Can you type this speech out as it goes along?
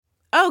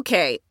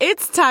Okay,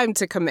 it's time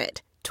to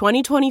commit.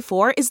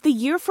 2024 is the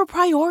year for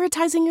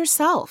prioritizing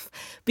yourself.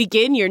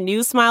 Begin your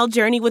new smile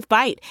journey with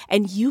Byte,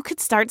 and you could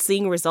start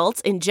seeing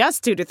results in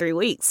just 2 to 3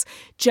 weeks.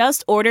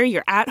 Just order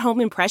your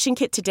at-home impression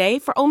kit today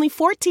for only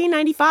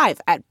 $14.95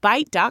 at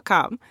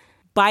Byte.com.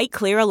 Byte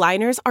Clear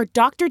aligners are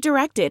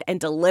doctor-directed and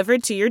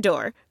delivered to your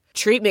door.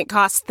 Treatment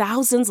costs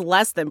thousands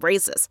less than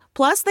braces.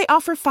 Plus, they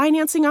offer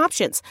financing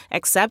options,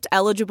 accept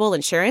eligible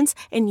insurance,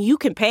 and you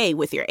can pay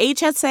with your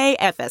HSA,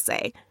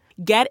 FSA.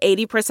 Get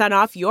 80%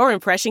 off your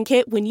impression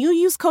kit when you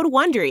use code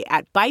WONDERY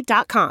at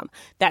Byte.com.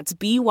 That's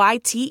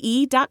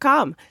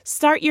BYTE.com.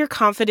 Start your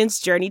confidence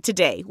journey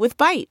today with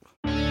Byte.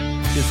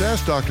 It's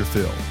Ask Dr.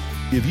 Phil.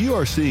 If you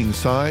are seeing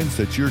signs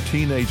that your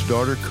teenage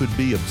daughter could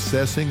be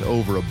obsessing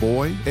over a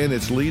boy and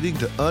it's leading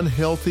to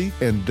unhealthy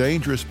and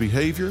dangerous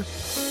behavior,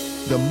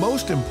 the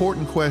most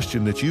important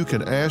question that you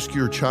can ask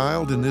your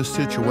child in this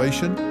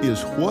situation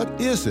is, what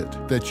is it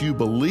that you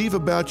believe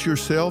about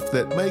yourself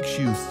that makes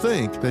you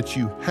think that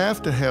you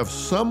have to have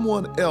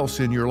someone else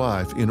in your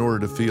life in order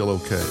to feel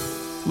okay?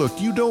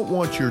 Look, you don't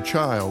want your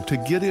child to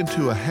get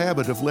into a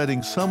habit of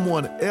letting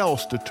someone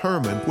else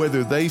determine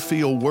whether they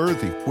feel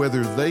worthy,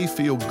 whether they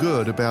feel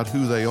good about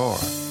who they are.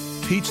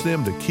 Teach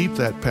them to keep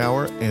that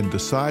power and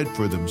decide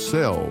for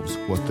themselves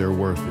what their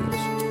worth is.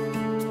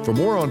 For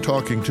more on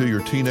talking to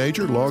your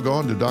teenager, log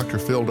on to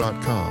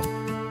drphil.com.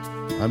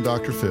 I'm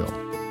Dr. Phil.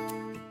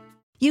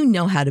 You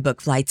know how to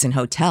book flights and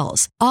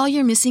hotels. All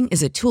you're missing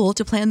is a tool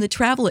to plan the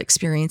travel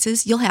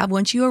experiences you'll have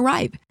once you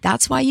arrive.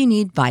 That's why you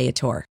need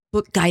Viator.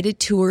 Book guided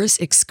tours,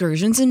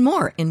 excursions, and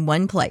more in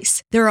one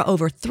place. There are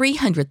over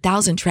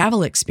 300,000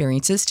 travel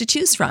experiences to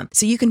choose from,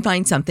 so you can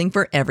find something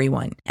for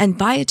everyone. And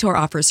Viator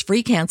offers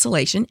free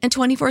cancellation and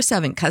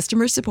 24/7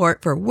 customer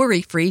support for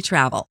worry-free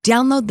travel.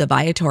 Download the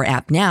Viator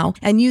app now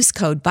and use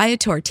code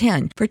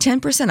Viator10 for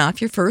 10%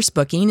 off your first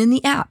booking in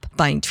the app.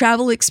 Find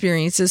travel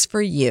experiences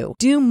for you.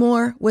 Do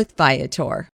more with Viator.